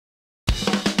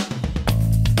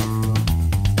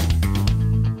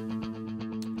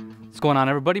going on,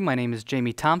 everybody? My name is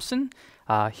Jamie Thompson,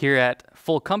 here at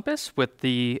Full Compass with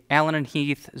the Allen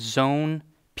Heath Xone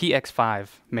PX5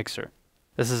 mixer.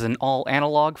 This is an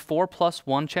all-analog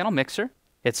 4+1 channel mixer.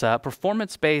 It's a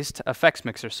performance-based effects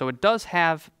mixer, so it does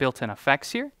have built-in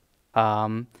effects here.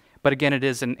 But again, it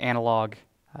is an analog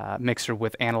mixer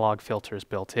with analog filters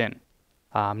built in.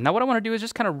 Now what I want to do is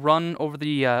just kind of run over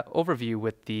the overview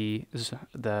with the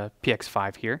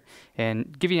PX5 here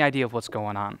and give you an idea of what's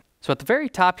going on. So at the very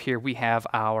top here we have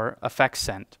our effects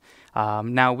send.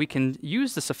 Now we can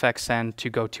use this effects send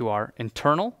to go to our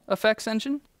internal effects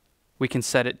engine. We can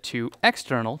set it to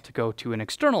external to go to an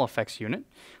external effects unit,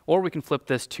 or we can flip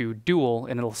this to dual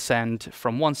and it'll send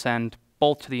from one send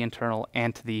both to the internal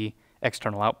and to the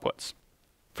external outputs.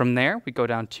 From there, we go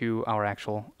down to our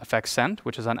actual effects send,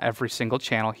 which is on every single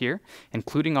channel here,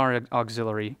 including our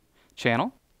auxiliary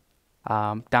channel.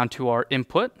 Down to our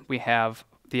input, we have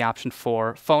the option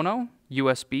for phono,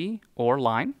 USB, or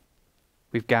line.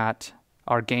 We've got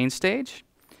our gain stage.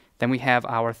 Then we have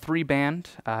our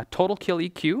 3-band total kill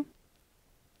EQ.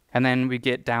 And then we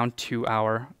get down to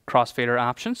our crossfader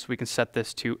options. We can set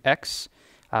this to X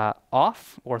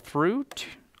off or through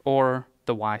or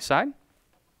the Y side.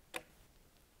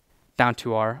 Down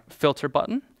to our filter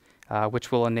button,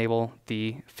 which will enable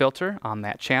the filter on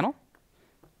that channel.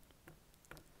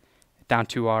 Down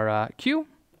to our Q,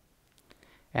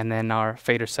 and then our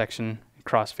fader section,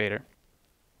 crossfader.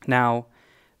 Now,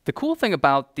 the cool thing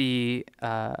about the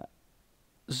Xone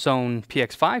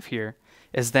PX5 here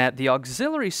is that the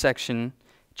auxiliary section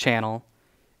channel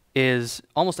is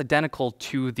almost identical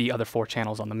to the other 4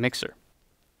 channels on the mixer.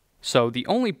 So the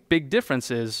only big difference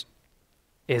is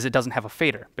it doesn't have a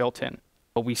fader built in.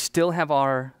 But we still have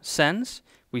our sends,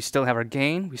 we still have our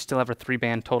gain, we still have our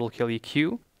 3-band total kill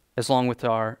EQ, along with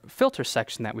our filter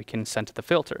section that we can send to the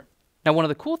filter. Now, one of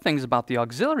the cool things about the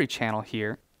auxiliary channel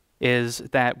here is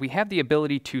that we have the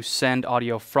ability to send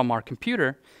audio from our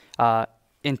computer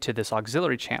into this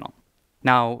auxiliary channel.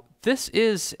 Now, this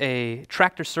is a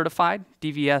Tractor certified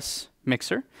DVS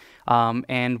mixer,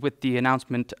 and with the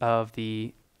announcement of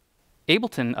the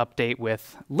Ableton update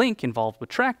with Link involved with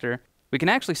Tractor, we can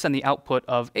actually send the output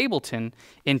of Ableton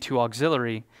into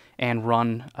auxiliary and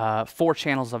run 4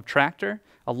 channels of Tractor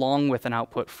along with an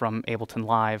output from Ableton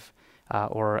Live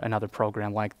or another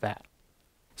program like that.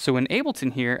 So in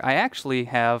Ableton here, I actually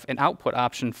have an output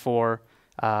option for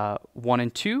 1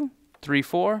 and 2, 3,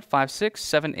 4, 5, 6,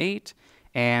 7, 8,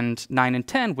 and 9 and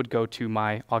 10 would go to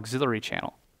my auxiliary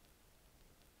channel.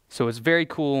 So it's very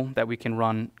cool that we can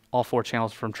run all 4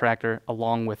 channels from Tractor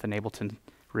along with an Ableton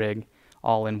rig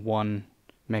all in one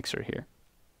mixer here.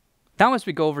 Now as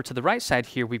we go over to the right side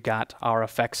here, we've got our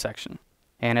effects section.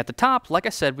 And at the top, like I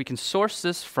said, we can source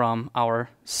this from our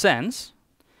sends,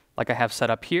 like I have set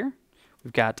up here.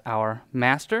 We've got our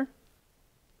master.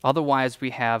 Otherwise,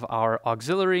 we have our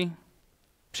auxiliary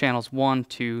channels 1,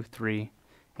 2, 3,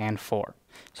 and 4.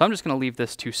 So I'm just going to leave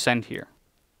this to send here.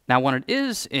 Now when it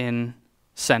is in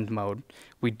send mode,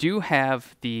 we do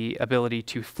have the ability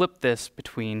to flip this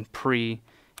between pre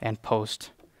and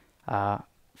post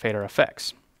fader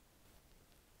effects.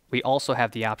 We also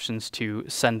have the options to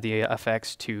send the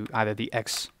effects to either the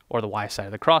X or the Y side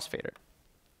of the crossfader.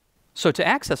 So to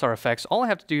access our effects, all I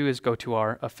have to do is go to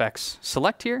our effects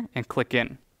select here and click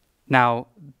in. Now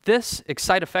this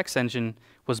Xcite FX engine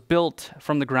was built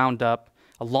from the ground up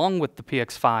along with the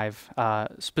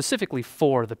PX5 specifically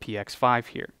for the PX5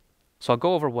 here. So I'll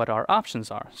go over what our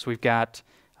options are. So we've got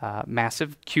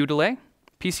massive Q delay,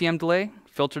 PCM delay,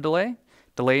 filter delay,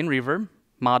 delay and reverb,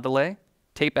 mod delay,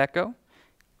 tape echo,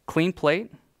 clean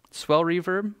plate, swell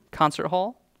reverb, concert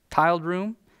hall, tiled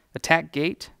room, attack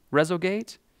gate, reso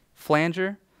gate,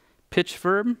 flanger, pitch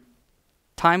verb,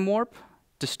 time warp,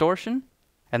 distortion,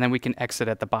 and then we can exit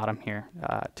at the bottom here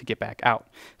to get back out.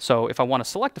 So if I want to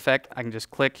select effect, I can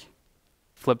just click,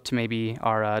 flip to maybe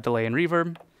our delay and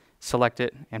reverb, select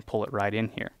it, and pull it right in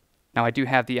here. Now I do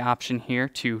have the option here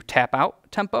to tap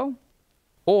out tempo,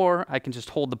 or I can just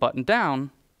hold the button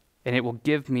down and it will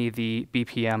give me the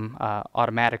BPM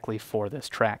automatically for this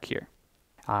track here.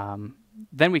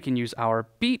 Then we can use our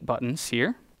beat buttons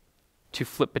here to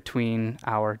flip between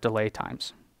our delay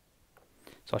times.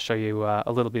 So I'll show you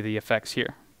a little bit of the effects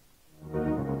here.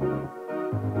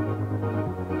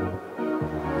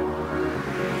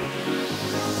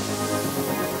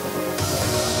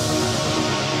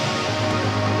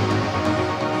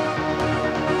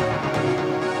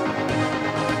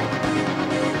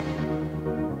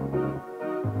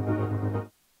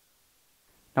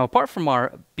 Now, apart from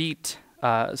our beat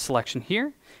selection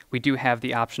here, we do have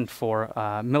the option for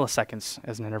milliseconds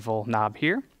as an interval knob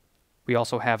here. We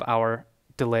also have our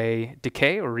delay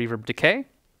decay or reverb decay.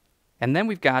 And then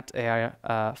we've got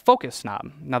a focus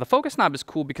knob. Now the focus knob is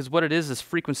cool because what it is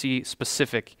frequency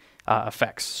specific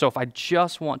effects. So if I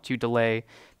just want to delay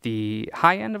the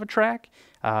high end of a track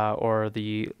or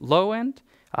the low end,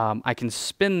 I can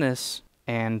spin this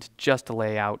and just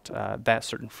delay out that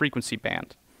certain frequency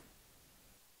band.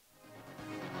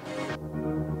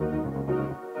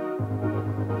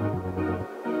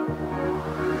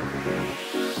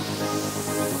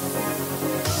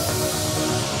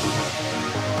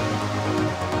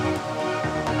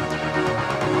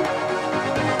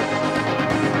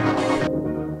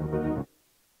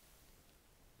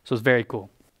 So it's very cool.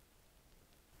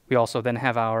 We also then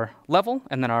have our level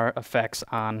and then our effects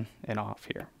on and off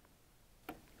here.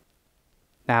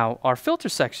 Now our filter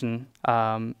section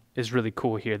is really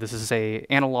cool here. This is a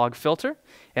analog filter,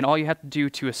 and all you have to do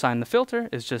to assign the filter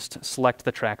is just select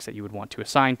the tracks that you would want to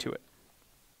assign to it.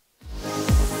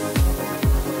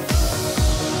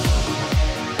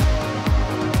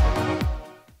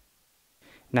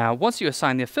 Now once you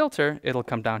assign the filter, it'll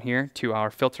come down here to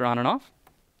our filter on and off.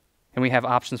 And we have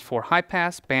options for high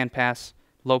pass, band pass,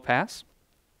 low pass.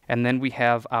 And then we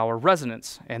have our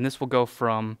resonance. And this will go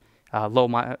from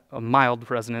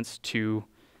mild resonance to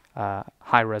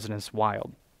high resonance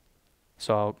wild.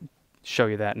 So I'll show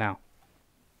you that now.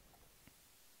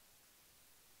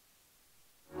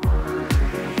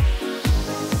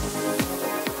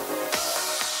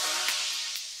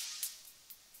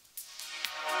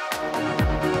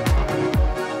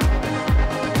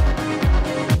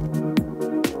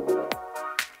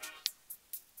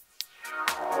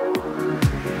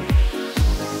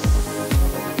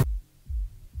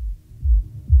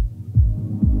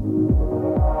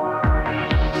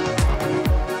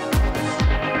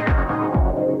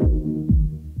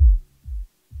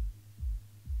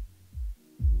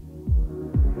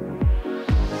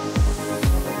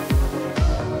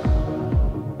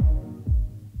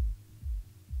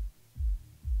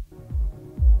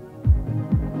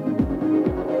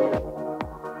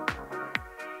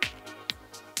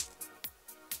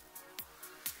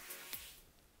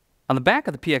 On the back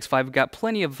of the PX5, we've got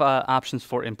plenty of options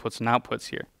for inputs and outputs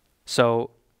here.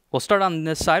 So we'll start on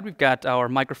this side. We've got our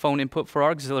microphone input for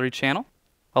our auxiliary channel,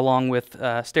 along with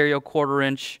stereo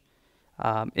quarter-inch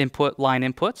input line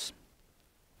inputs.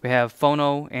 We have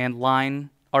phono and line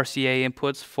RCA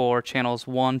inputs for channels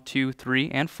 1, 2,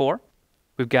 3, and 4.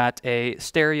 We've got a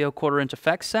stereo quarter-inch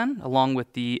effects send, along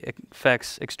with the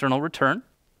effects external return.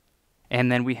 And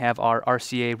then we have our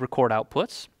RCA record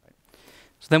outputs.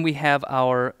 So then we have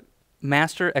our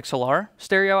master XLR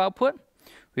stereo output.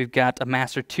 We've got a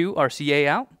master 2 RCA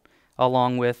out,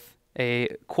 along with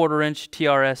a quarter-inch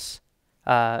TRS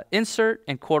insert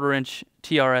and quarter-inch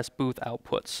TRS booth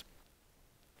outputs.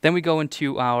 Then we go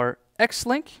into our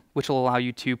X-Link, which will allow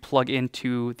you to plug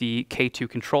into the K2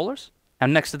 controllers. Now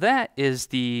next to that is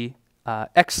the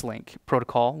X-Link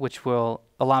protocol, which will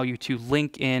allow you to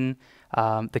link in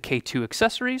the K2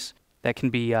 accessories that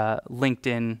can be linked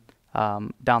in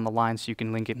down the line, so you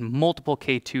can link in multiple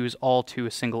K2s all to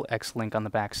a single X-Link on the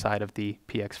back side of the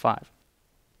PX5.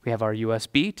 We have our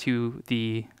USB to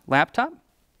the laptop.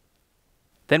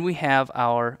 Then we have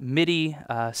our MIDI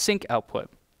sync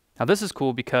output. Now this is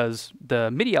cool because the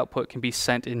MIDI output can be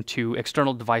sent into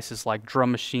external devices like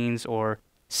drum machines or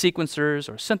sequencers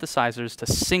or synthesizers to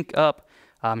sync up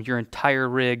your entire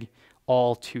rig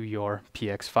all to your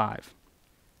PX5.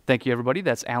 Thank you, everybody.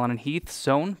 That's Allen Heath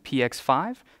Xone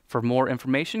PX5. For more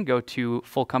information, go to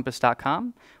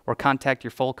fullcompass.com or contact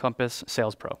your Full Compass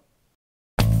sales pro.